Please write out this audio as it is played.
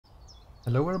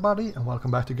Hello everybody and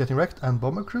welcome back to Getting Wrecked and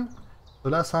Bomber Crew. So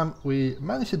last time we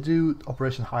managed to do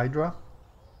Operation Hydra.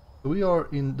 So we are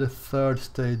in the third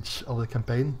stage of the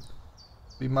campaign.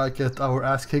 We might get our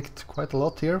ass kicked quite a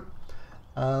lot here.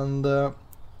 And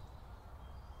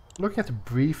looking at the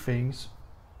briefings,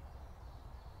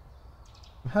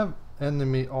 we have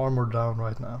enemy armor down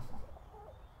right now.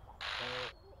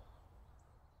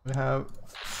 We have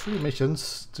 3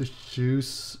 missions to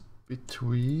choose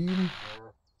between.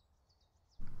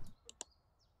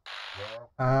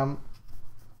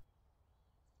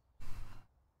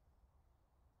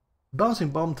 Bouncing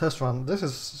bomb test run. This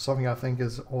is something I think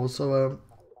is also a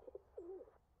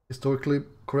historically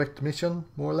correct mission,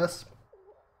 more or less.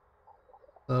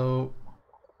 So,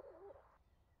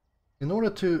 in order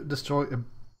to destroy a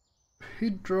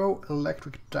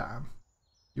hydroelectric dam,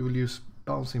 you will use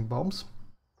bouncing bombs.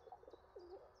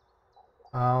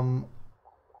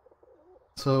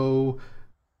 So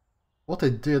what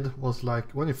they did was,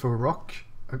 like, when you throw a rock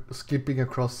skipping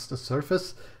across the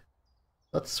surface,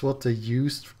 that's what they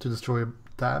used to destroy a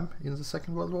dam in the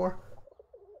Second World War.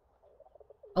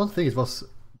 I don't think it was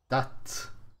that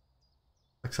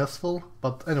successful,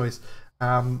 but anyways,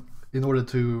 in order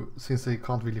to, since they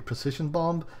can't really precision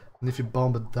bomb, and if you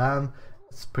bomb a dam,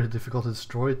 it's pretty difficult to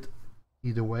destroy it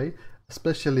either way,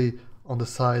 especially on the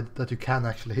side that you can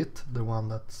actually hit, the one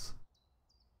that's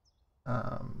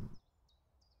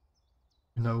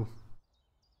you know,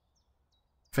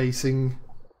 facing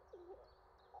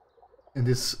in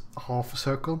this half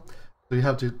circle. So you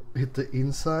have to hit the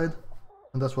inside,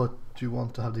 and that's what you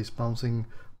want to have these bouncing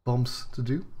bombs to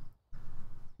do.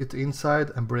 Hit the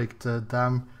inside and break the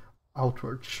dam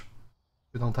outwards.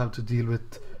 You don't have to deal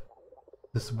with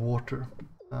this water.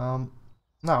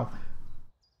 Now,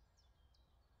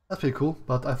 that's pretty cool,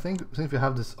 but I think since we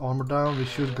have this armor down, we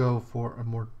should go for a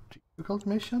more difficult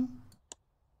mission.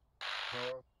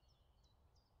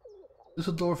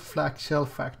 Düsseldorf Flak Shell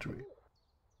Factory.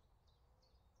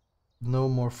 No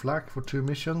more flak for 2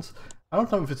 missions. I don't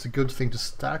know if it's a good thing to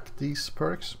stack these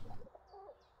perks,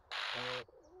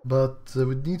 but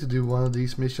we need to do one of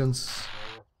these missions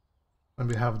when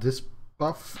we have this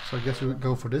buff, so I guess we'll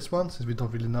go for this one, since we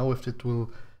don't really know if it will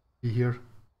be here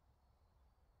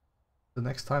the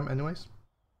next time anyways.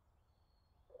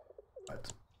 Right.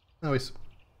 Anyways,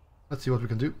 let's see what we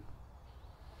can do.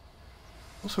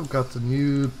 Also got the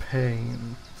new paint.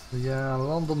 Yeah,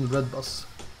 London Red Bus.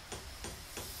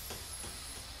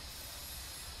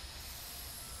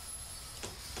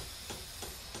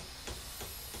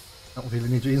 Don't really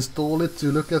need to install it to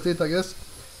look at it, I guess.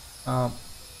 I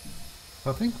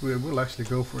think we will actually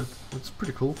go for it. It's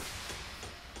pretty cool.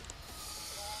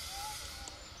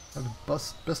 Have the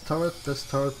best turret, best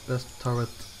turret, best turret,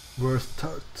 worst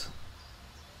turret.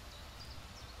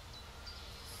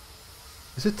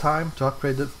 Is it time to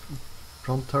upgrade the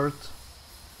front turret?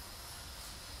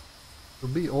 It will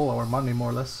be all our money, more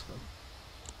or less.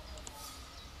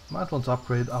 Might want to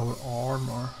upgrade our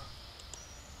armor.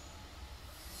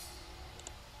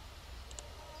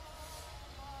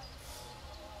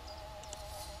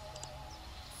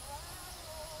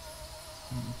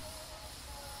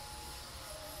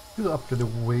 Could upgrade the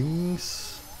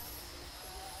wings.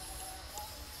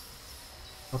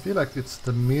 I feel like it's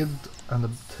the mid and the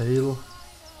tail,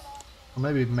 or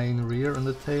maybe main rear and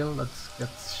the tail that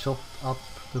gets shot up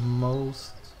the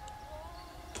most.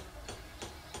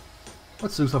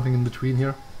 Let's do something in between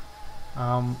here.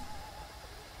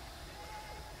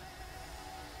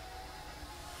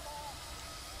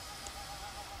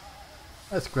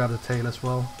 Let's grab the tail as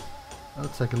well.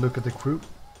 Let's take a look at the crew.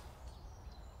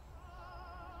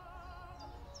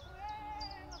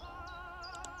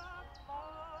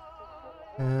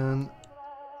 And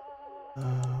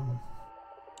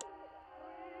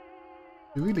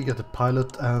you really get the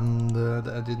pilot and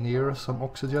the engineer some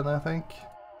oxygen, I think.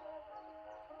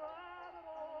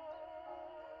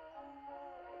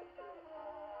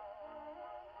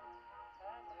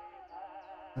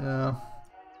 Yeah,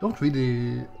 don't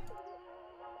really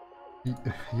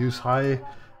use high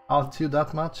altitude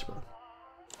that much, but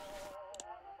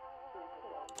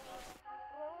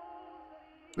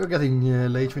we're getting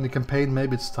later in the campaign.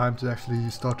 Maybe it's time to actually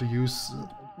start to use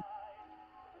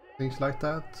things like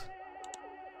that.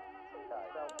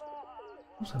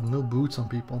 Also have no boots on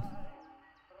people.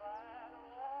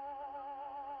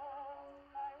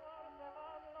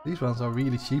 These ones are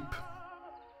really cheap.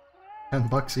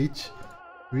 $10 each.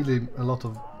 Really a lot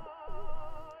of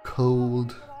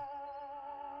cold.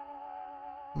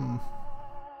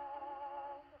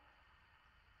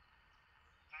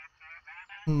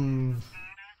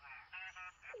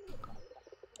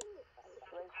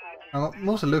 I'm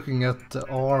mostly looking at the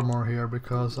armor here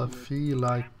because I feel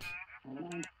like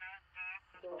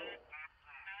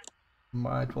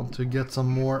might want to get some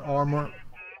more armor.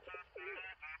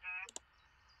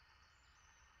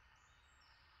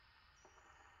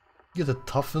 Get a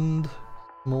toughened,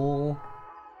 small.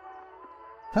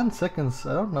 10 seconds,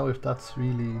 I don't know if that's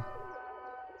really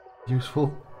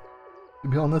useful, to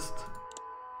be honest.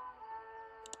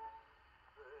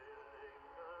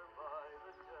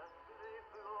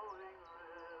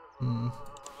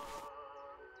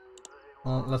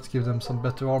 Well, let's give them some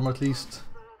better armor at least.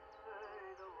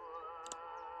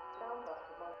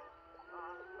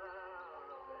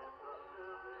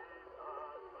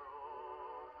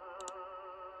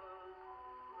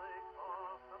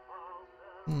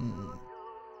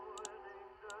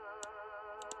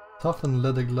 Toughened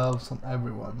leather gloves on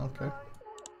everyone, okay.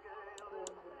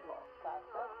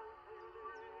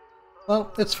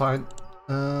 Well, it's fine.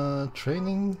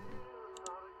 Training.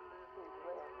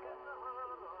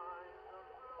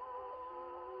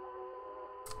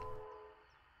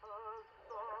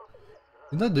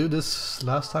 Did I do this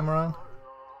last time around?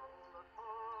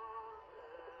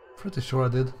 Pretty sure I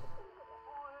did.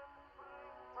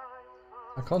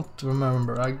 I can't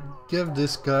remember. I gave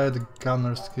this guy the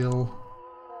gunner skill.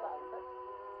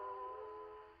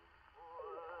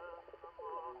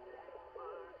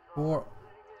 Or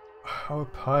our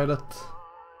pilot.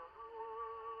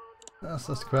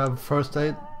 Let's grab first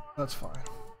aid. That's fine.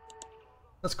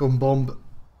 Let's go bomb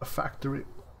a factory.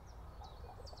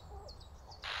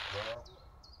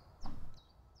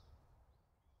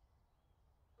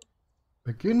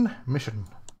 Begin mission.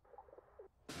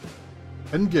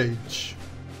 Engage.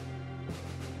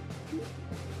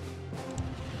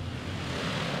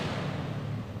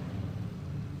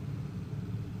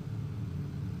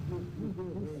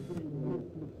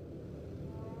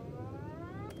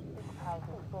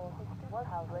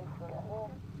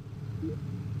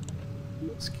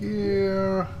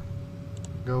 Skier.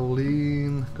 Go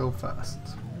lean, go fast.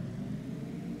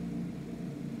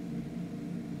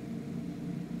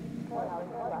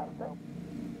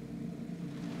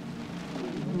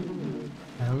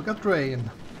 And we got rain.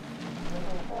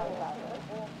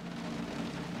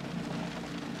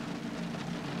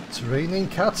 It's raining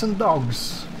cats and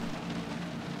dogs.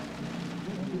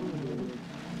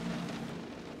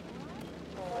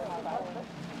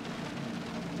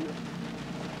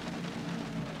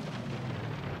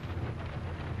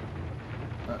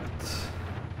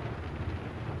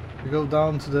 We go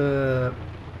down to the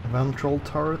ventral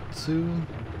turret soon.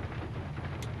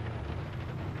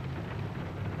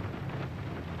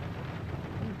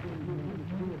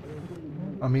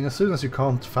 I mean, as soon as you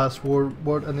can't fast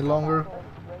forward any longer,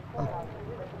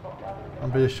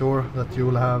 I'm pretty sure that you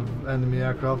will have enemy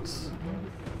aircrafts.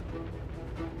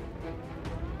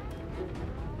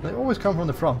 They always come from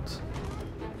the front.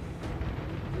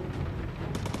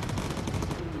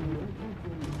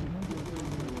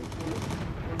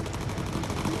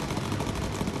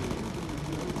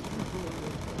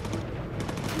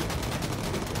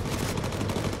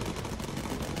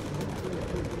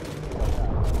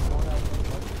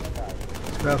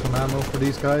 Grab some ammo for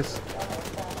these guys.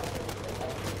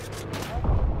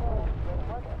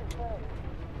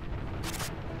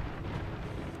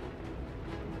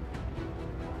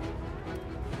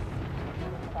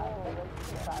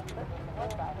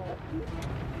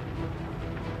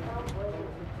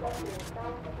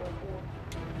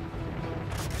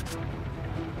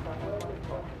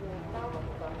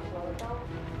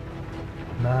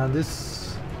 Man,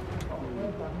 this...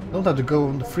 don't have to go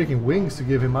on the freaking wings to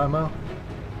give him ammo.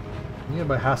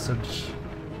 Nearby hazard.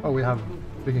 Oh, we have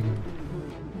freaking...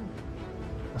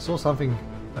 I saw something.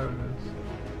 There it is.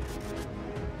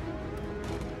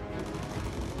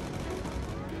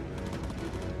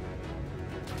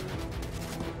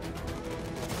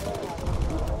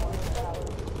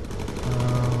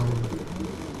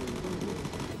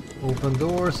 Open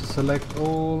doors, select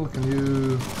all. Can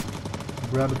you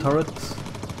grab a turret?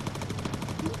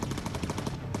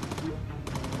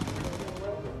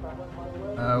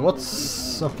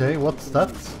 What's... okay, what's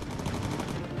that?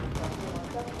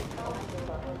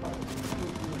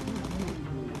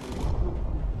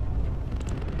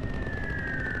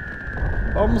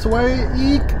 Bombs away,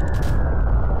 eek!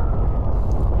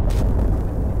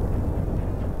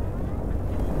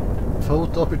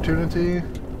 Photo opportunity.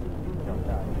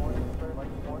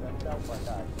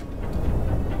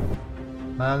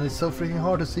 Man, it's so freaking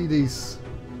hard to see these.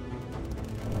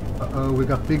 Uh-oh, we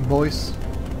got big boys.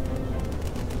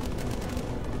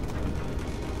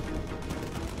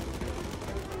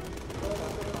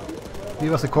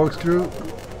 Give us a corkscrew.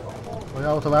 Are you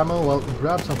out of ammo? Well,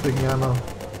 grab some freaking ammo.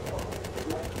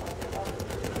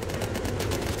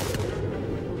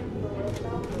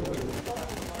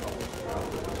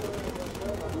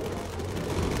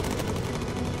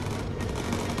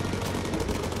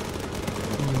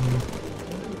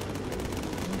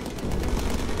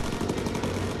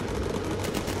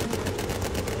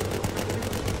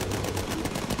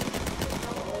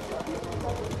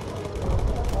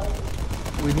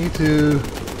 We need to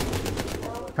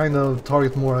kind of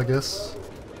target more, I guess.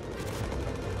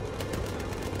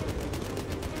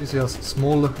 This is just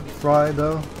small fry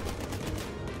though.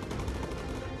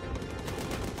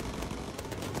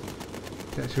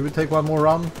 Okay, should we take one more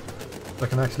run? So I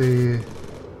can actually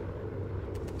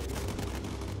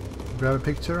grab a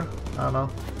picture? I don't know.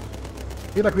 I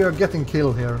feel like we are getting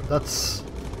killed here. That's...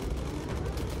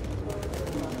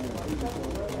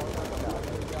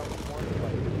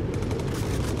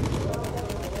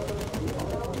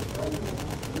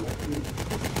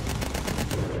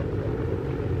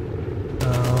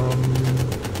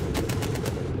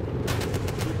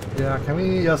 yeah, can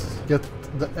we just get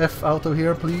the F out of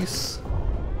here, please?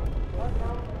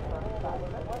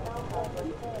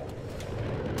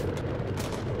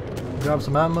 Grab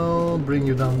some ammo, bring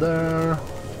you down there.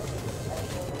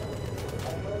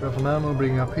 Grab some ammo,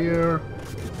 bring you up here.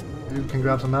 You can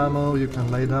grab some ammo, you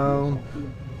can lay down.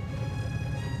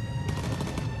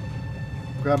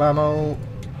 Grab ammo,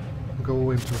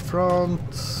 go into the front.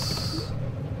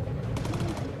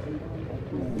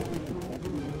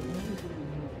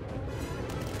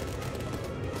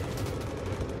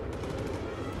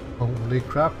 Holy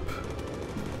crap.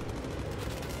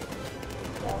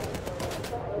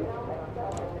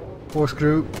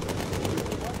 Corkscrew.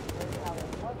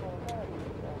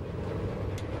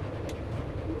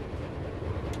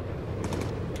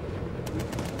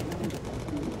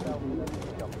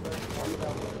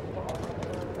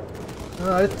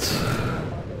 Alright.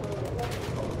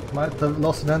 Might have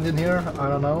lost an engine here, I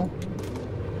don't know.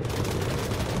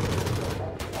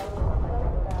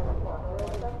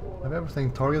 Have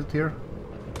everything targeted here?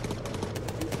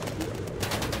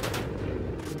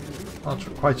 Not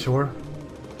quite sure.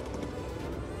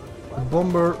 The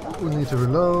bomber will need to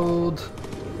reload.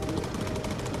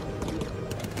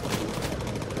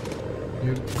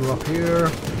 You go up here.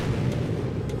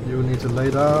 You need to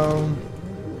lay down.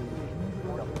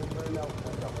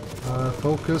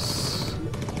 Focus.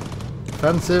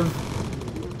 Offensive.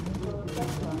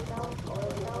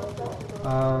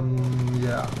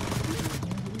 Yeah.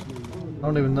 I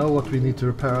don't even know what we need to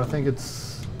repair. I think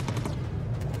it's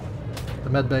the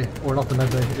medbay, or not the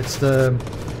medbay. It's the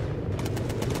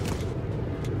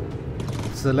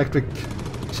electric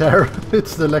chair.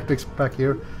 It's the electrics back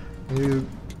here. Can you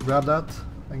grab that?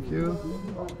 Thank you.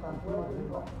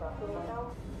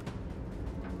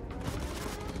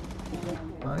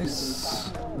 Nice.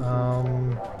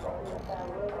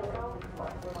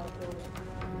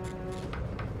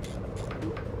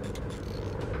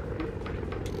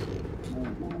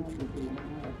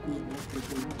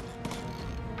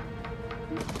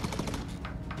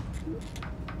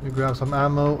 You grab some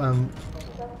ammo and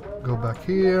go back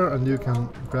here, and you can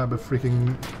grab a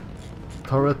freaking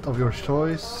turret of your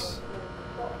choice.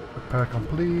 Repair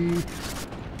complete.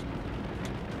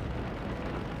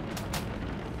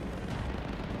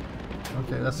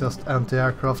 Okay, that's just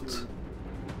anti-aircraft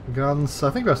guns. I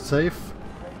think we're safe.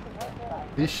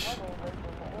 Ish.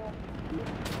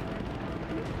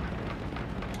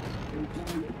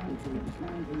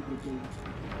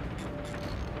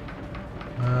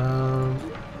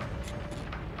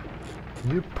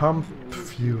 You pump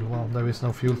fuel. Well, there is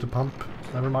no fuel to pump.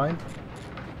 Never mind.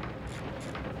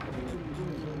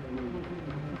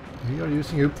 We are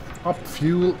using up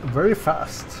fuel very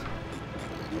fast.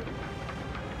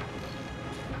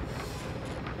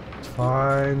 It's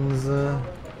fine.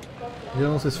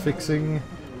 Jones is fixing.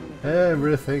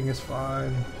 Everything is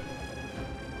fine.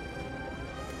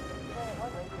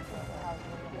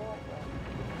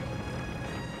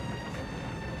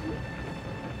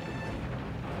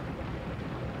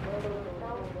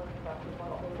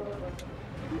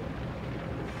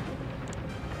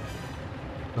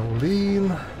 No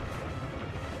lean.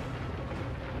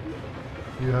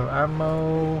 You have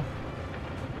ammo.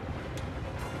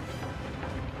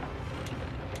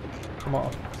 Come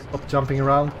on, stop jumping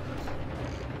around.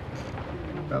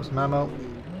 Grab some ammo.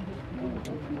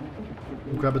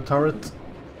 Grab a turret.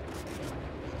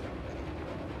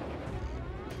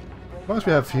 As long as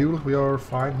we have fuel, we are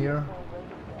fine here.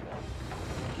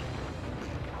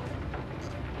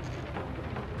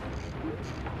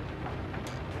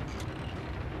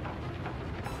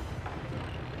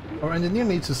 Our engineer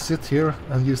needs to sit here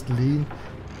and just lean.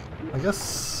 I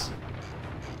guess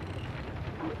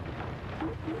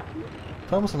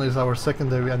Thompson is our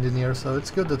secondary engineer, so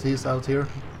it's good that he's out here.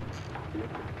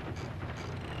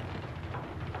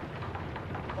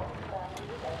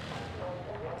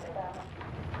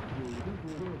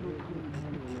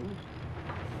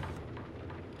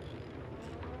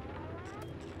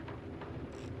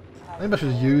 Maybe I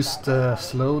should use the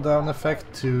slowdown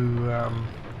effect to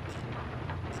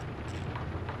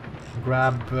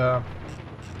grab, have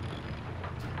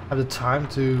the time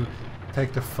to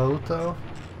take the photo.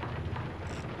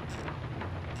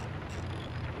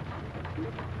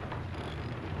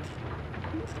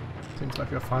 Seems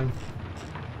like we're fine.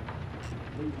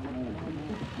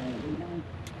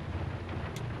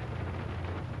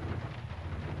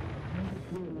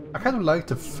 I kind of like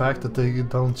the fact that they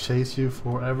don't chase you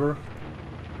forever.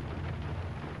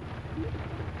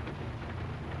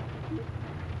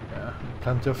 Yeah,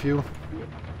 plenty of you.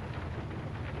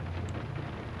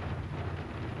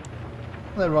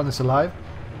 Everyone is alive.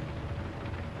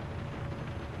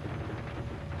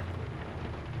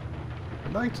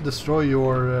 I'd like to destroy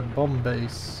your bomb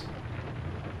base.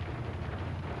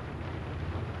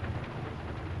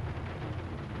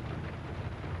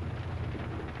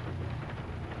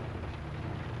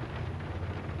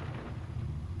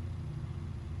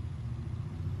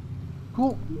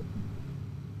 Cool.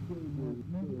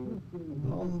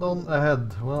 London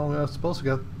ahead. Well, we are supposed to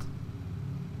get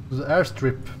to the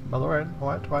airstrip, but alright.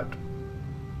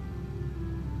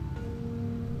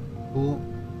 Cool.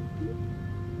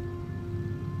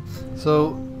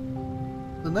 So,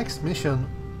 the next mission,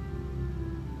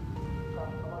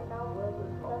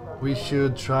 we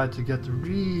should try to get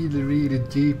really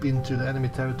deep into the enemy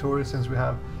territory, since we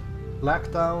have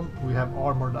Flak down, we have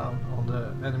armor down on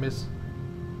the enemies.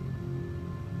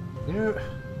 Can you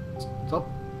stop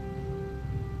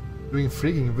doing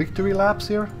freaking victory laps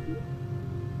here?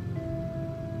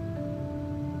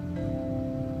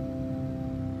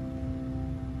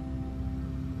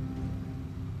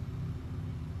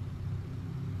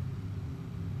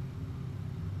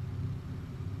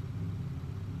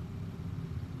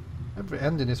 Every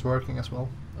engine is working as well.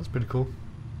 That's pretty cool.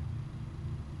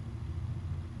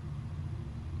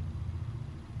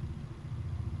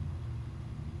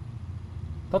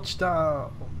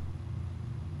 Touchdown!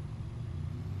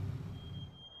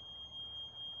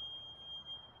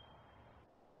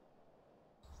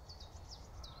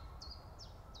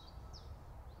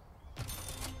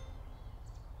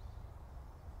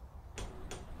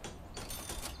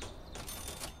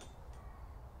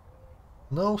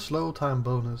 No slow time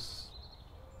bonus.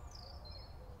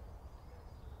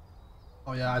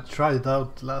 Oh yeah, I tried it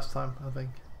out last time, I think.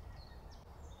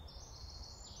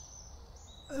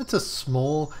 It's a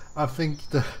small, I think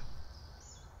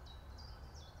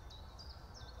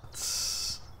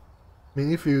it's, I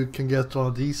mean, if you can get one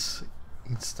of these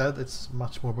instead, it's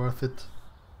much more worth it.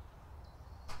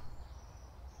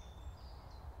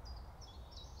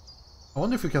 I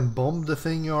wonder if you can bomb the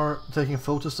thing you're taking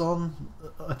photos on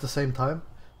at the same time,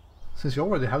 since you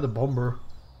already have the bomber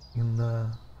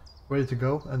in ready to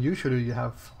go, and usually you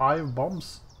have 5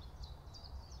 bombs.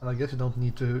 And I guess you don't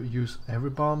need to use every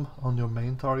bomb on your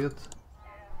main target.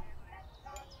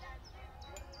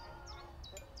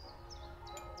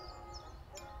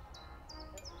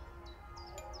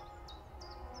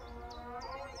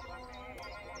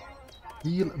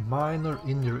 Heal minor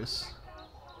injuries.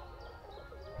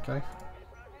 Okay.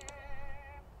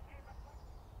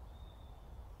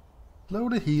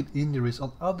 Slowly heal injuries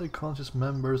on other conscious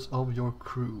members of your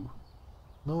crew.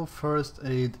 No first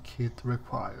aid kit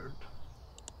required.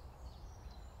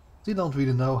 Still don't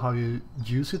really know how you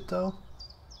use it though.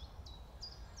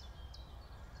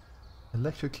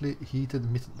 Electrically heated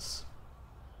mittens.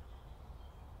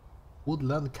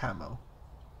 Woodland camo.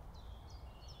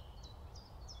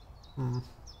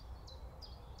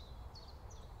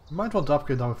 Might want to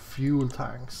upgrade our fuel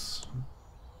tanks.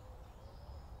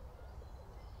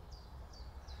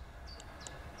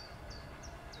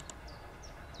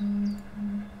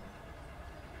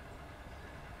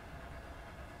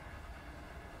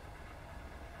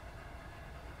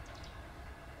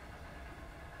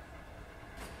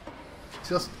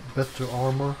 Just better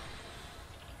armor.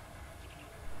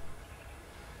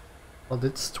 Well,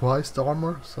 it's twice the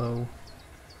armor, so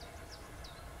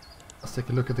let's take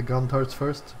a look at the gun turrets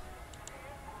first.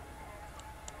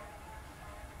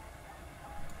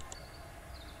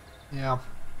 Yeah,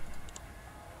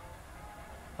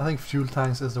 I think fuel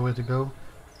tanks is the way to go.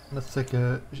 Let's take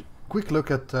a quick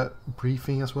look at the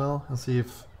briefing as well and see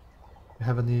if we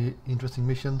have any interesting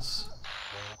missions.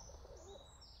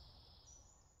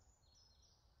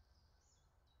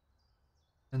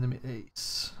 Enemy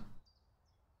ace.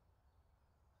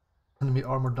 Enemy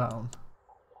armor down.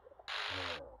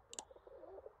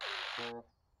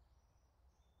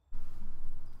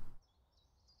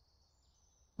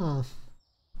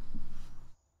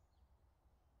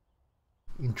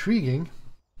 Intriguing.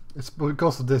 It's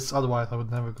because of this, otherwise I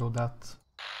would never go that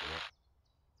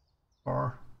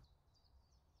far.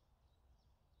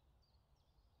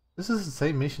 This is the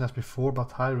same mission as before,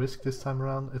 but high risk this time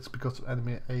around. It's because of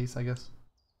enemy ace, I guess.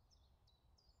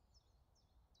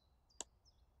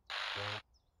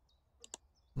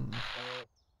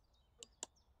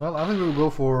 Well, I think we'll go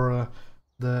for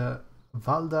the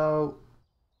Valdau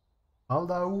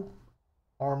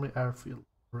Army Airfield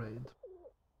raid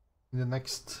in the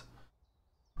next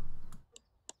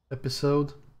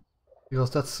episode,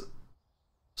 because that's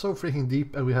so freaking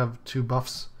deep and we have 2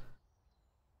 buffs.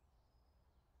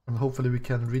 And hopefully we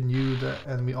can renew the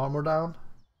enemy armor down,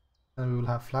 and we will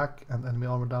have flak and enemy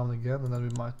armor down again, and then we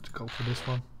might go for this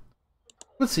one.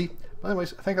 We'll see. But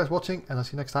anyways, thank you guys for watching, and I'll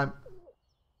see you next time.